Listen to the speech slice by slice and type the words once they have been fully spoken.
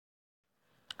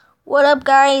What up,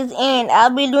 guys? And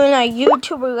I'll be doing a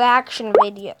YouTube reaction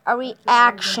video. A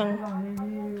reaction.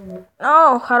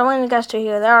 Oh, I don't want you guys to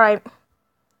hear that. Alright.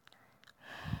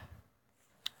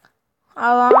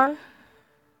 Hold on.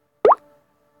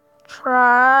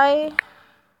 Try.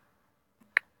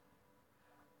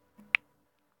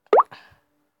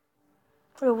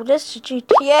 Oh, this is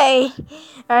GTA.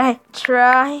 Alright,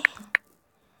 try.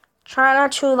 Try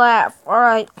not to laugh.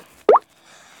 Alright.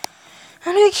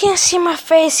 I know you can't see my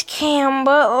face cam,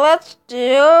 but let's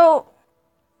do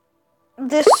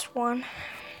this one.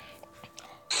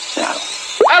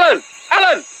 Alan!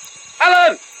 Alan!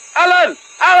 Alan! Alan!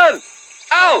 Alan!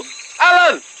 Al!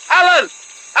 Alan! Alan!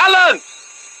 Alan!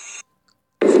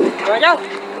 Rồi đâu?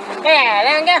 Nè,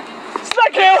 đang kia.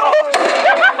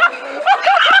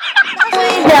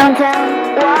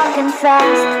 Downtown, walking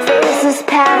fast, faces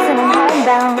passing, I'm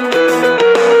homebound.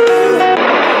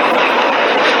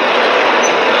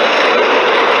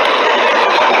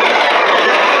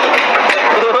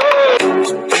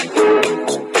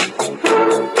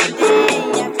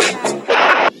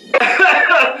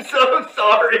 I'm so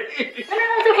sorry. No,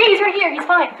 it's okay. He's right here. He's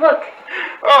fine. Look.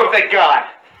 Oh, thank God.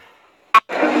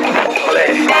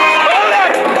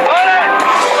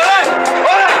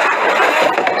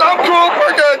 I'm cool.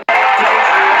 We're good.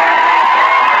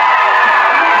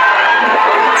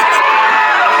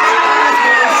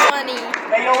 Funny.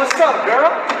 Hey, yo, what's up,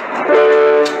 girl?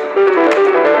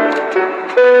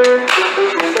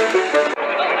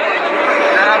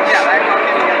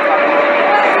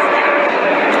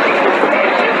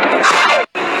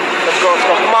 Let's go.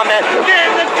 Come on, man. Get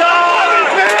in the car,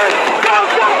 man. Go.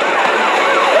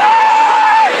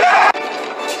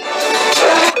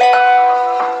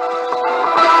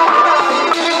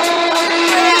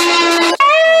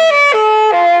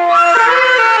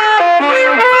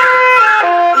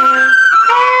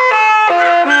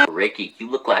 Ricky, you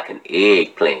look like an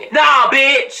eggplant. Nah,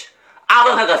 bitch! I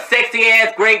look like a sexy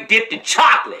ass grape dipped in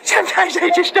chocolate. Sometimes I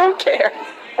just don't care.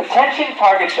 Attention,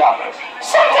 Target shoppers.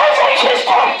 Sometimes I just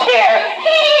don't care.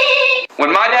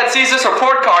 When my dad sees this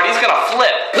report card, he's gonna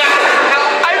flip.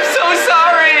 I'm so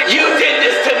sorry! You did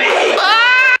this to me!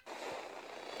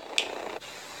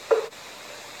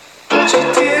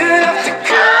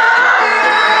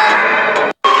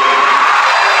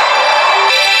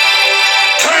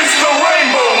 Taste the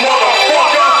rainbow,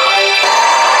 motherfucker!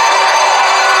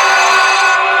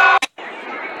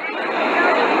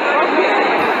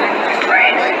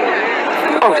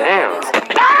 Oh, damn.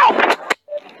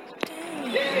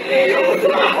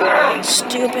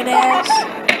 Stupid ass.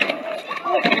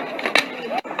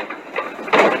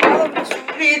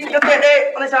 Do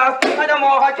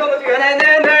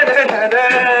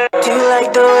you like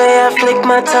the way I flick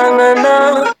my tongue or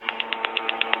no?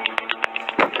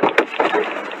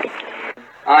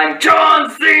 I'm John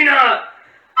Cena!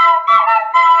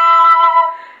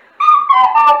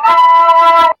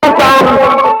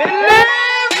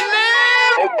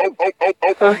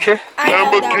 Okay.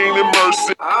 Lamborghini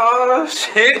Mercy. Oh,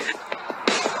 shit.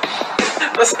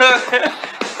 What's up, man?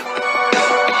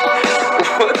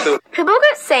 What the? People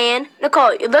keep saying,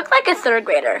 Nicole, you look like a third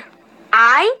grader.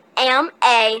 I am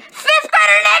a fifth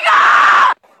grader, nigga!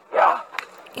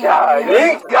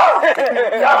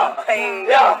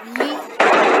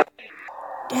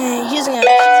 Dang, she's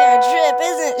gonna trip,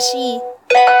 isn't she?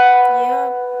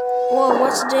 Yep. Whoa,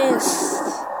 what's this?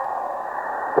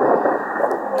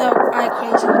 Oh, alright,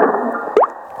 crazy.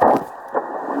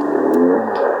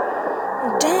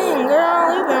 Dang,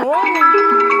 girl, you've been running.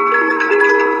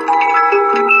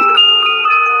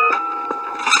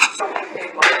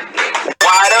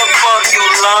 Why the fuck you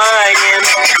lying?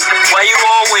 Why you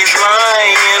always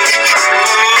lying?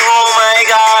 Oh my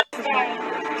God.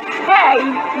 Hey,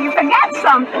 you forgot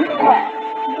something.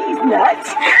 He's nuts.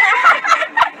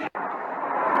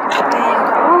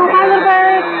 Oh, hi, little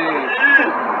bird.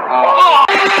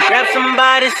 Grab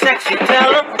somebody sexy,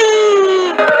 tell them. Give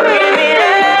me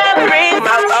that ring.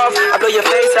 Mouth off, I blow your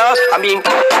face off. I mean,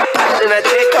 in a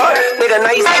TikTok, nigga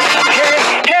nice.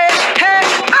 Hey,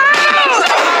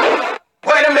 oh!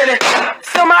 Wait a minute.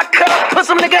 Fill my cup, put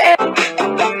some nigga in.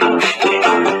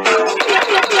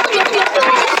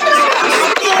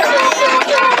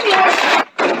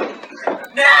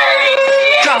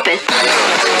 Drop it.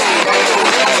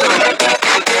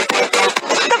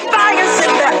 The fire's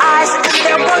in their eyes, and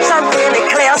their words are really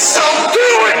clear. So do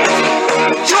it.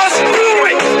 Just do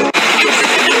it.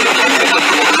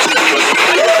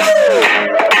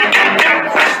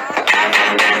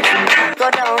 Go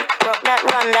down, rock that,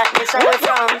 run that, this is where we're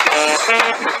from.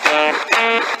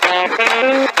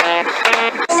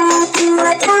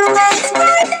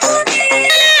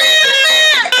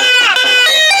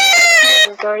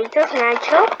 Doritos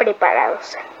Nacho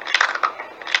preparados.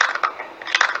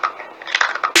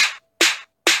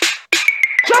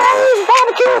 Joe's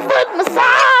barbecue foot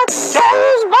massage.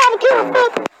 Joe's barbecue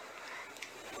foot.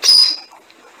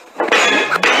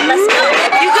 Let's go.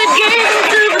 You could get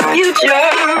into the future.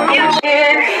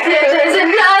 There's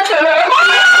another.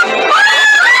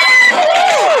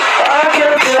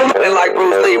 And like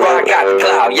Bruce Lee, I got the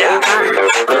cloud, yeah.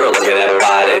 Girl, look at that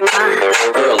body.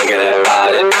 Girl, look at that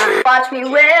body. Watch me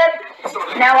whip.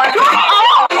 Now watch me.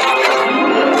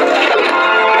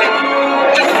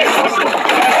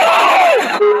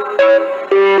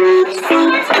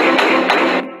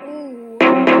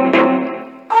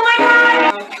 Oh my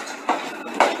God!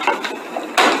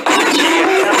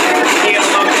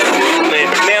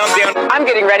 I'm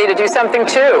getting ready to do something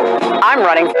too. I'm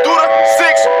running Do the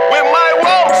 6 with my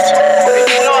roast.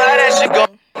 You know how that shit go.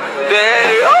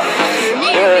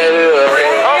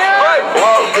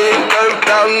 Walk in,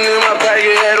 30,000 in my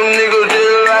pocket, had them niggas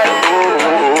just like,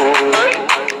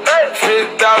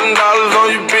 $50,000 on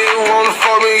your bill, wanna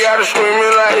fuck me, gotta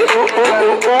screaming like,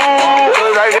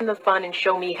 in the fun and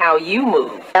show me how you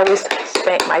move. I always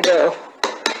spank my girl.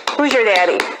 Who's your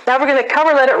daddy? Now we're gonna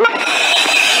cover let it.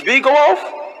 V go off?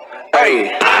 Hey.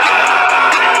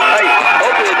 Hey,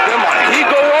 open it, come on. He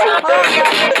go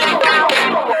off?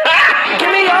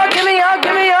 Give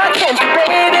me your attention,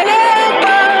 baby.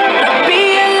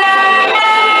 Be alive.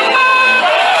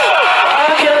 I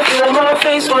can feel my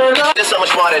face when I. There's so much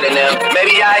smarter than them.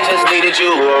 Maybe I just needed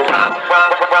you.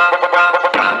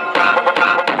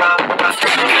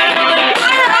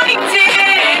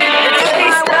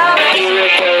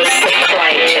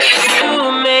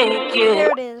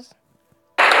 There it is.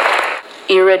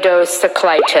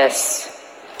 Iridocyclitis.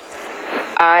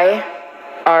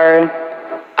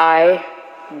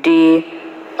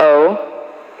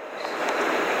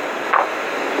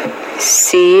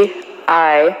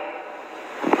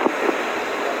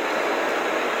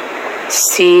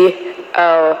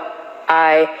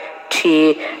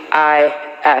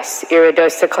 Iridoclitis.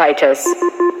 Iridocyclitis.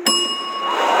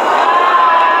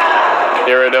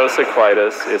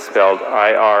 Iridocyclitis is spelled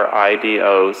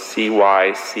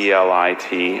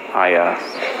Iridocyclitis.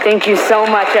 Thank you so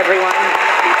much, everyone.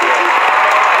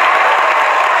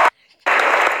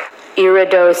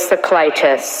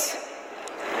 Iridocyclitis.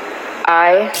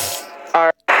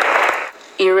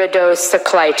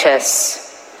 Iridocyclitis.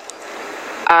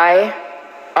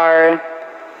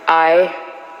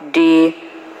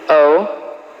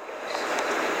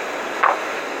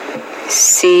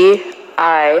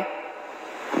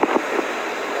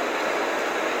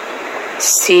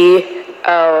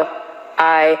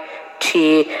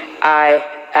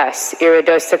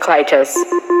 Iridocyclitis.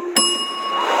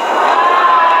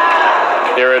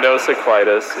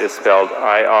 Iridocyclitis is spelled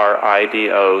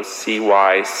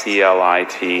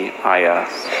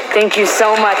Iridocyclitis. Thank you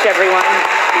so much, everyone.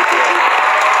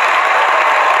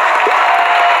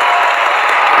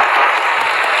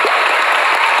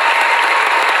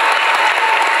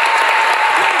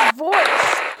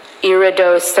 Voice.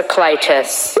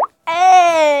 Iridocyclitis.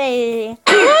 Hey.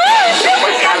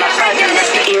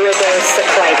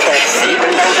 Iridocyclitis.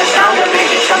 Iridocyclitis.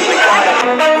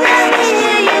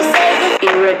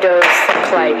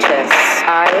 Iridocyclitis.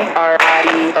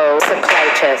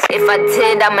 If I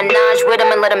did, I'd menage with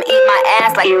him and let him eat my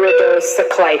ass like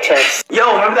Iridocyclitis.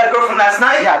 Yo, remember that girl from last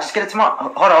night? Yeah, just get it tomorrow.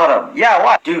 Hold on. Yeah,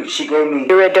 what? Dude, she gave me...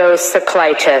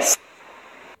 Iridocyclitis.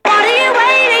 what are you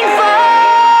waiting for?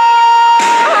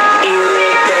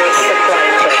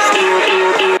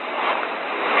 Iridocyclitis.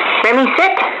 Let me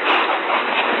sit.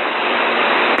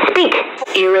 Speak.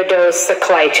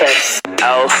 Iridocyclitis.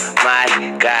 Oh my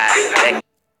God.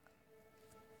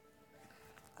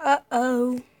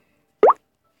 Uh-oh.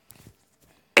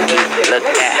 Look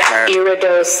at her.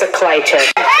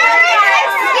 Iridocyclitis.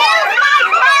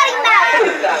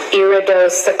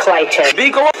 Iridocyclitis.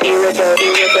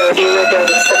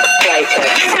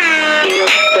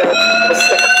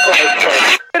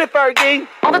 Iridocyclitis.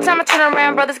 All the time I turn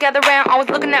around, brothers gather around, always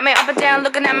looking at me up and down,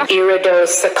 looking at my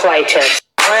Iridocyclitis.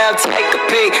 Well, take a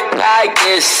peek like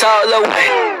this solo.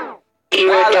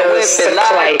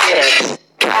 Iridocyclitis.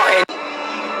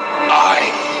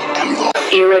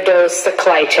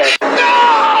 Iridocyclitis.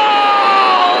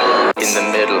 In the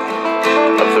middle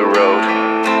of the road.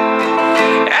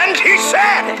 And he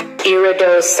said,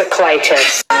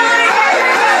 Iridocyclitis.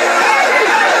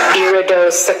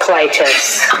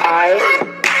 Iridocyclitis.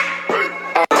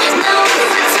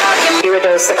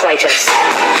 Iridocyclitis.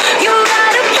 You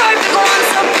got a perfect one,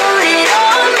 so put it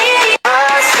on me. I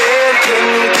said, can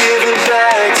you give it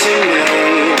back to me?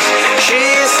 She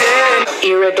said,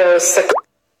 Iridocyclitis.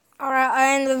 Alright,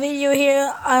 I end the video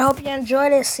here. I hope you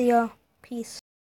enjoyed it. See ya. Peace.